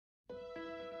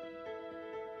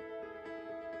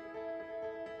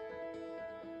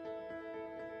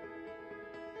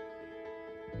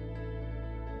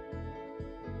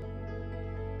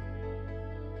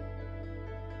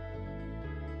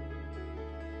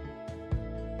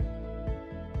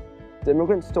The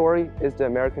immigrant story is the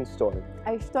American story.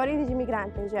 A história dos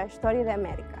imigrantes é a história da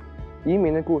América. 移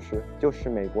民的故事就是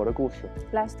美国的故事。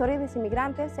La historia dos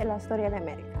inmigrantes es la historia de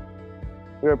América.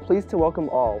 We are pleased to welcome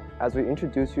all as we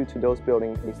introduce you to those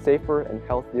building a safer and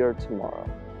healthier tomorrow.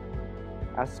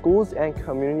 As schools and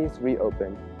communities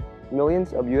reopen,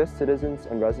 millions of U.S. citizens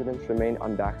and residents remain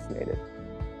unvaccinated,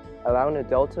 allowing the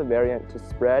Delta variant to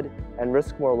spread and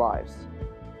risk more lives.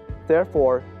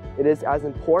 Therefore, it is as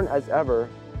important as ever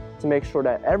to make sure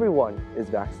that everyone is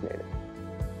vaccinated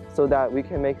so that we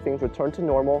can make things return to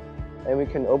normal and we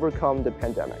can overcome the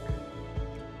pandemic.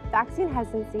 Vaccine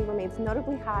hesitancy remains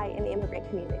notably high in the immigrant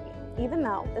community, even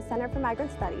though the Center for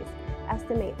Migrant Studies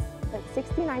estimates that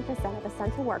 69% of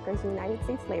essential workers in the United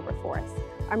States labor force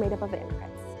are made up of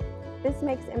immigrants. This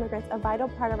makes immigrants a vital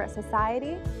part of our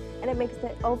society, and it makes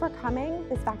it overcoming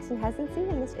this vaccine hesitancy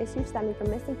and this issue stemming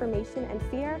from misinformation and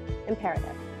fear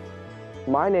imperative.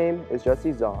 My name is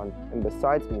Jesse Zahn, and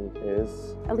besides me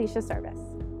is Alicia Service.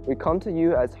 We come to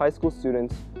you as high school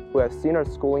students who have seen our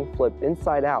schooling flip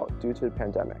inside out due to the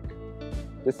pandemic.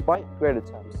 Despite great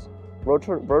attempts,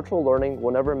 virtual learning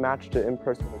will never match the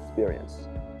in-person experience,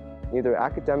 neither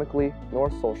academically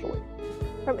nor socially.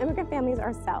 From immigrant families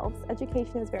ourselves,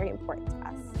 education is very important to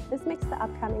us. This makes the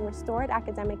upcoming restored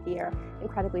academic year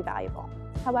incredibly valuable.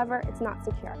 However, it's not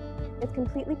secure. It's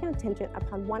completely contingent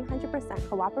upon 100%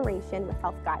 cooperation with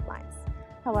health guidelines.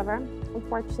 However,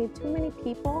 unfortunately, too many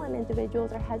people and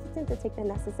individuals are hesitant to take the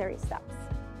necessary steps.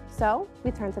 So,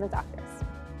 we turn to the doctors.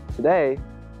 Today,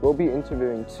 we'll be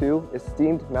interviewing two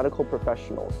esteemed medical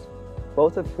professionals,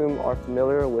 both of whom are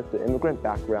familiar with the immigrant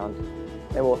background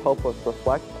and will help us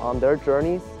reflect on their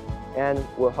journeys and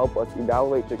will help us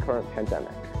evaluate the current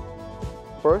pandemic.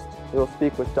 First, we'll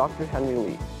speak with Dr. Henry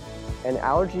Lee, an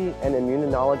allergy and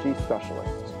immunology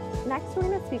specialist. Next, we're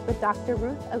going to speak with Dr.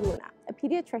 Ruth Aguna, a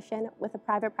pediatrician with a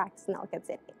private practice in Ellicott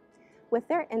City. With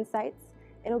their insights,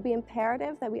 it'll be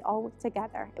imperative that we all work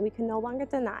together, and we can no longer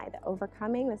deny that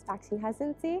overcoming this vaccine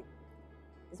hesitancy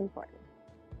is important.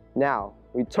 Now,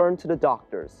 we turn to the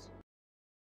doctors.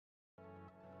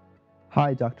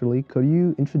 Hi, Dr. Lee. Could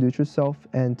you introduce yourself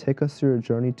and take us through your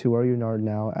journey to where you are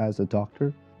now as a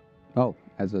doctor? Oh,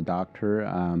 as a doctor,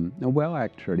 well,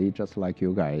 actually, just like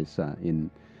you guys,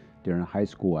 during high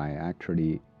school, I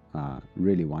actually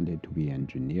really wanted to be an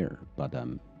engineer, but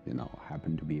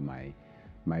happened to be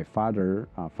my father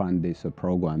found this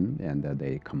program, and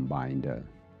they combined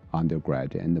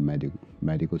undergrad and the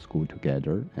medical school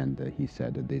together, and he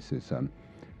said this is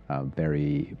a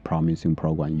very promising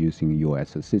program using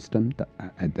U.S. system.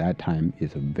 At that time,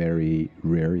 it's very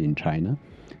rare in China,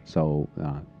 so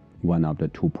one of the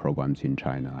two programs in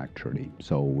China actually.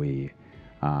 So we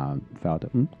felt,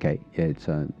 okay, it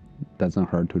doesn't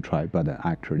hurt to try, but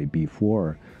actually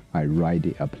before I write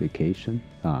the application,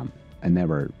 I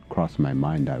never crossed my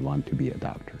mind I want to be a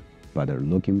doctor. But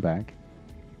looking back,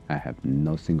 I have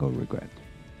no single regret,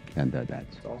 and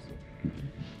that's awesome.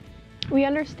 We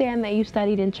understand that you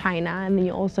studied in China and then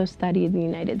you also studied in the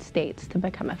United States to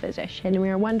become a physician. We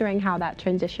were wondering how that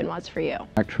transition was for you.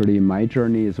 Actually, my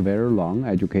journey is very long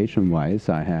education-wise.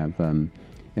 I have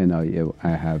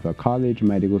I have a college,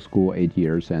 medical school 8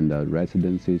 years, and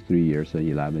residency 3 years,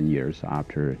 11 years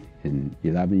after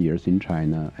 11 years in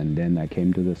China. And then I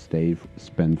came to the States,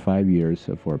 spent 5 years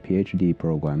for a PhD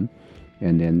program,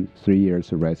 and then 3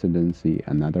 years of residency,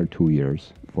 another 2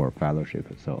 years for fellowship.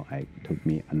 So it took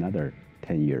me another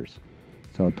 10 years.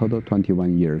 So total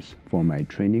 21 years for my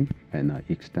training, and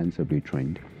extensively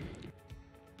trained.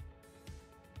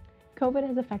 COVID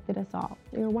has affected us all.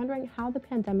 We were wondering how the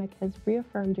pandemic has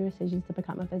reaffirmed your decisions to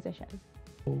become a physician.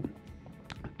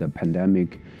 The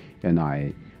pandemic, and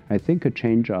I think it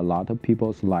changed a lot of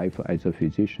people's life as a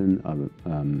physician.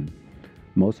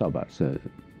 Most of us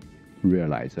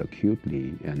realize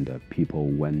acutely, and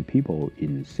when people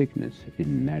in sickness,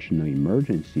 in national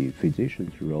emergency,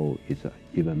 physician's role is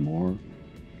even more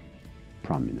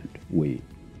prominent.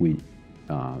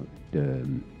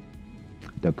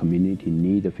 The community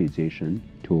need a physician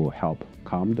to help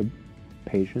calm the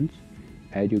patients,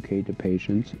 educate the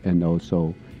patients, and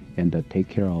also take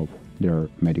care of their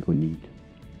medical need.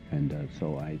 And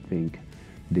so I think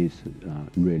this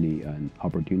really an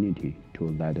opportunity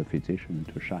to let a physician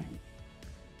to shine.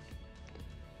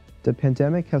 The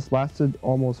pandemic has lasted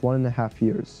almost 1.5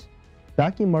 years.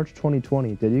 Back in March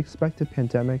 2020, did you expect the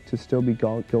pandemic to still be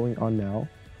going on now?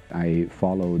 I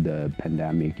followed the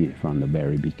pandemic from the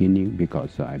very beginning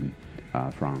because I'm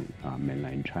from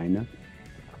mainland China.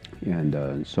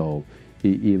 And so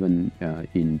even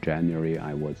in January,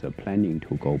 I was planning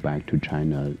to go back to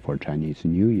China for Chinese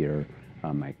New Year.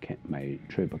 My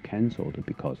trip canceled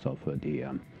because of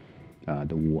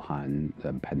the Wuhan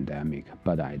pandemic.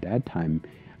 But at that time,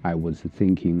 I was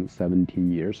thinking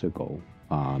 17 years ago,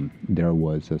 there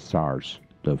was a SARS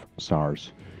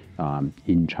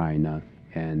in China,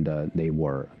 and they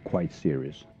were quite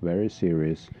serious, very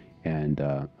serious, and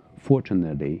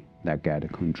fortunately, that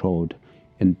got controlled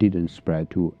and didn't spread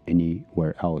to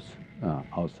anywhere else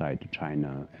outside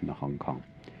China and Hong Kong.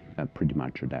 Pretty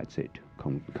much that's it,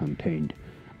 contained.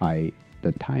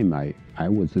 The time I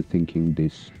was thinking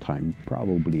this time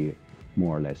probably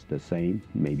more or less the same,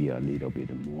 maybe a little bit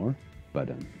more, but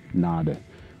not,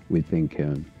 we think,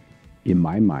 in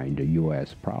my mind, the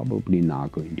U.S. probably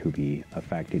not going to be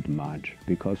affected much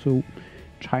because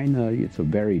China is a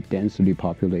very densely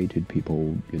populated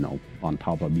people, on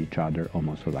top of each other,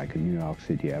 almost like New York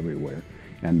City everywhere.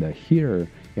 And here,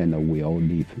 we all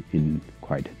live in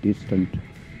quite distant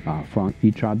from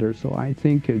each other. So I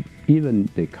think even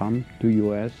they come to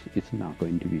U.S., it's not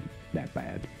going to be that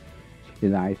bad.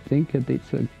 And I think it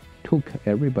took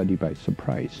everybody by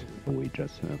surprise. We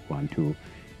just want to,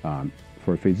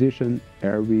 for a physician,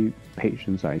 every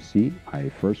patient I see,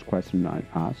 first question I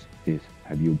ask is,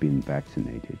 have you been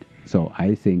vaccinated? So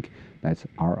I think that's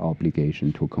our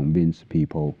obligation to convince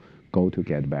people, go to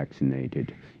get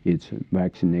vaccinated.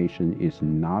 Vaccination is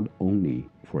not only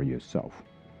for yourself,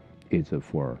 it's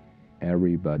for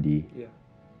everybody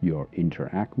you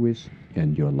interact with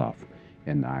and your love.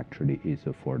 And actually it's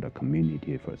for the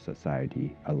community, for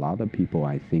society. A lot of people,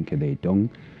 I think they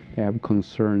don't have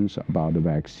concerns about the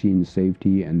vaccine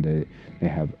safety, and they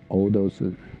have all those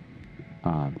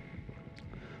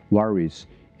worries,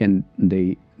 and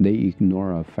they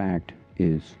ignore a fact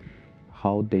is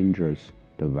how dangerous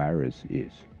the virus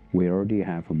is. We already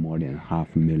have more than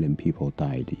 500,000 people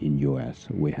died in US.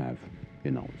 We have,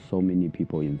 so many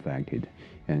people infected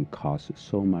and caused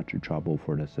so much trouble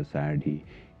for the society.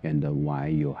 And why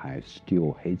you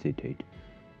still hesitate,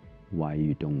 why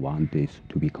you don't want this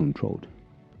to be controlled.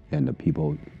 And the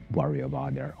people worry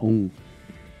about their own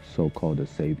so-called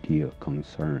safety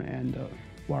concern and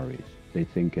worries. They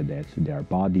think that's their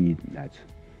body,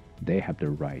 they have the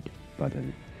right. But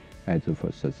as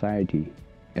for society,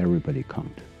 everybody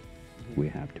can't. We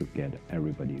have to get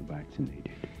everybody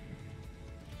vaccinated.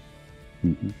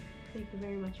 Thank you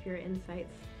very much for your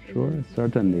insights. Sure,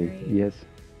 certainly, yes.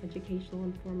 Educational,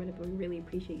 informative. We really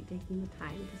appreciate you taking the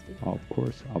time to speak. Of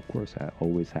course. I'm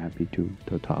always happy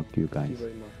to talk to you guys. Thank you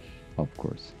very much. Of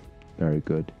course. Very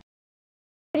good.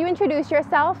 Could you introduce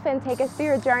yourself and take us through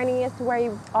your journey as to where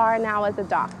you are now as a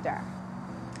doctor?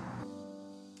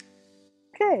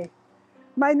 Okay.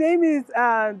 My name is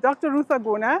Dr. Ruth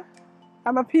Aguna.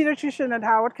 I'm a pediatrician at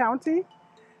Howard County.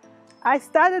 I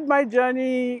started my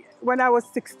journey when I was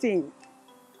 16.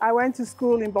 I went to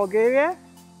school in Bulgaria.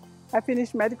 I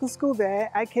finished medical school there.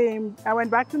 I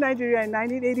went back to Nigeria in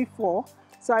 1984.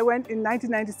 So I went in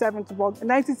 1977 to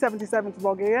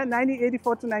Bulgaria,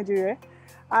 1984 to Nigeria.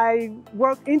 I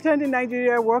interned in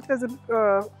Nigeria, worked as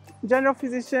a general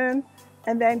physician,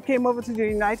 and then came over to the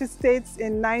United States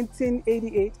in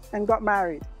 1988 and got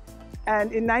married.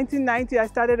 And in 1990, I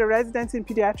started a residency in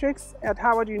pediatrics at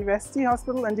Howard University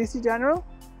Hospital and DC General.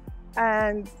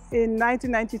 And in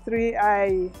 1993,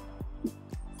 I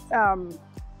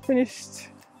finished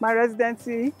my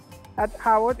residency at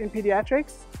Howard in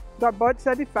pediatrics, got board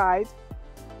certified,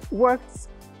 worked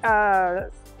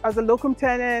as a locum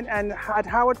tenens and at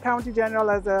Howard County General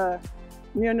as a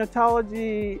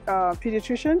neonatology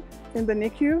pediatrician in the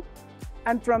NICU.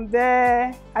 And from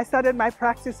there, I started my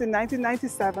practice in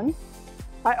 1997.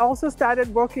 I also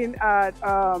started working at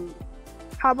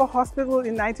Harbor Hospital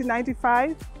in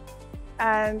 1995.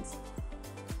 And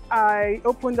I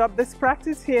opened up this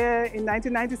practice here in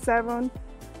 1997,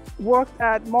 worked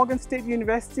at Morgan State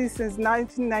University since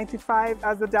 1995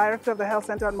 as the director of the health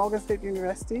center at Morgan State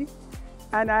University.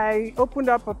 And I opened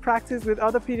up a practice with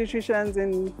other pediatricians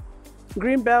in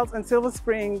Greenbelt and Silver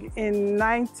Spring in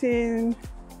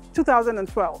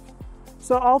 2012.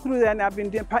 So all through then, I've been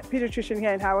a pediatrician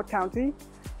here in Howard County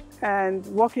and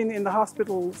working in the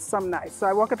hospital some nights. So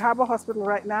I work at Harbor Hospital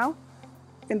right now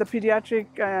in the pediatric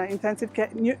intensive care,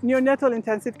 neonatal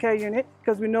intensive care unit,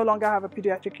 because we no longer have a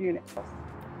pediatric unit.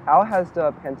 How has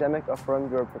the pandemic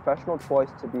affirmed your professional choice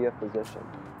to be a physician?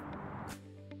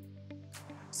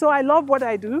 So I love what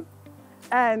I do,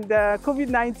 and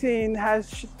COVID-19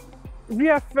 has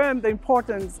reaffirmed the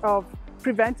importance of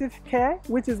preventive care,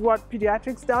 which is what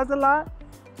pediatrics does a lot.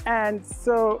 And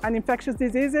infectious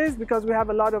diseases, because we have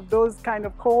a lot of those kind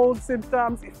of cold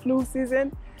symptoms, flu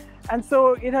season. And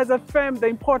so it has affirmed the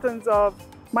importance of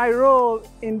my role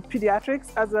in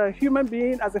pediatrics as a human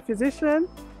being, as a physician,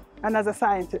 and as a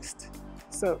scientist.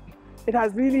 So it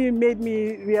has really made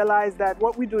me realize that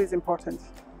what we do is important.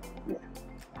 Yeah.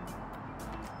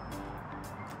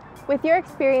 With your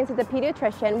experience as a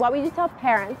pediatrician, what would you tell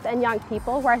parents and young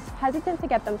people who are hesitant to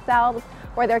get themselves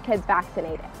or their kids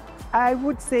vaccinated? I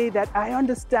would say that I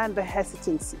understand the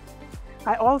hesitancy.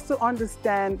 I also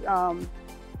understand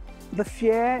the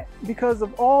fear because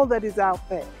of all that is out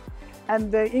there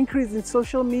and the increase in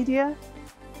social media.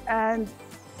 And,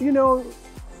 you know,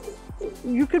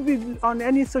 you could be on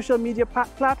any social media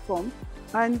platform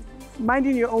and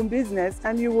minding your own business,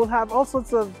 and you will have all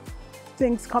sorts of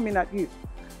things coming at you.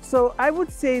 So I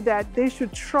would say that they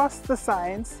should trust the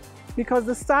science, because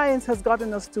the science has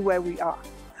gotten us to where we are.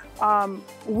 I'm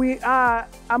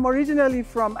originally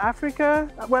from Africa.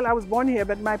 Well, I was born here,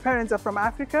 but my parents are from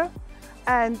Africa.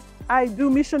 And I do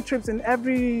mission trips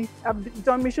I've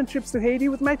done mission trips to Haiti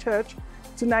with my church,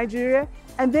 to Nigeria,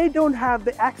 and they don't have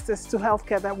the access to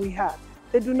healthcare that we have.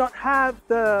 They do not have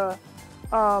the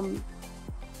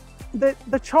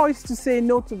choice to say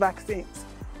no to vaccines.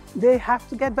 They have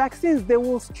to get vaccines. They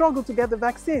will struggle to get the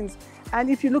vaccines. And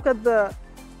if you look at the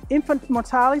infant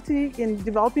mortality in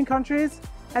developing countries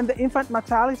and the infant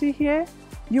mortality here,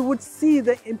 you would see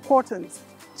the importance.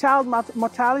 Child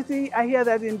mortality, I hear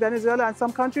that in Venezuela and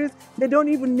some countries, they don't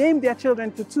even name their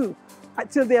children to 2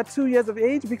 until they are 2 years of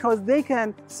age, because they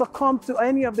can succumb to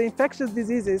any of the infectious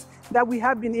diseases that we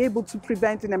have been able to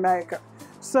prevent in America.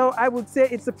 So I would say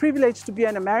it's a privilege to be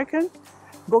an American.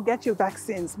 Go get your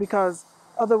vaccines, because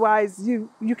otherwise you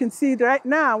can see right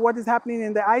now what is happening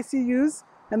in the ICUs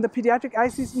and the pediatric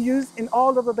ICUs in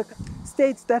all over the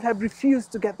states that have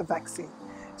refused to get the vaccine.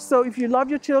 So if you love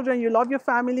your children, you love your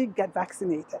family, get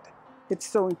vaccinated. It's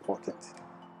so important.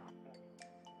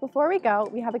 Before we go,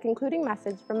 we have a concluding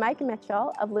message from Mike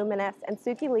Mitchell of Luminous and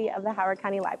Suki Lee of the Howard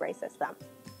County Library System.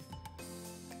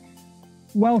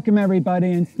 Welcome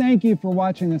everybody, and thank you for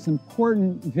watching this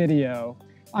important video.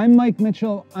 I'm Mike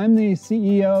Mitchell. I'm the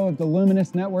CEO of the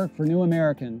Luminous Network for New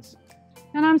Americans.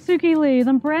 And I'm Suki Lee,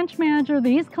 the branch manager of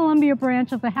the East Columbia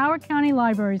branch of the Howard County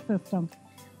Library System.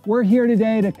 We're here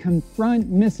today to confront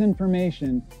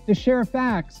misinformation, to share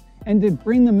facts, and to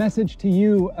bring the message to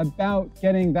you about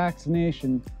getting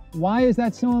vaccination. Why is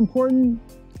that so important?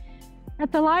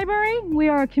 At the library, we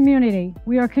are a community.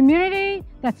 We are a community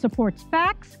that supports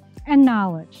facts and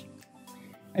knowledge.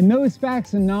 And those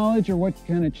facts and knowledge are what's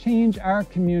going to change our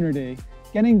community.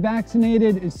 Getting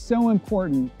vaccinated is so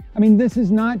important. I mean, this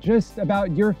is not just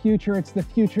about your future, it's the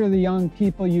future of the young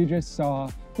people you just saw.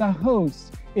 The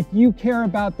hosts, if you care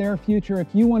about their future, if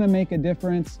you want to make a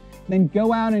difference, then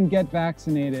go out and get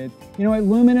vaccinated. You know, at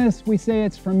Luminous, we say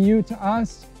it's from you to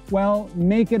us. Well,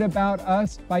 make it about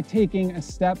us by taking a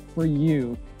step for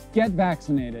you. Get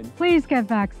vaccinated. Please get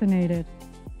vaccinated.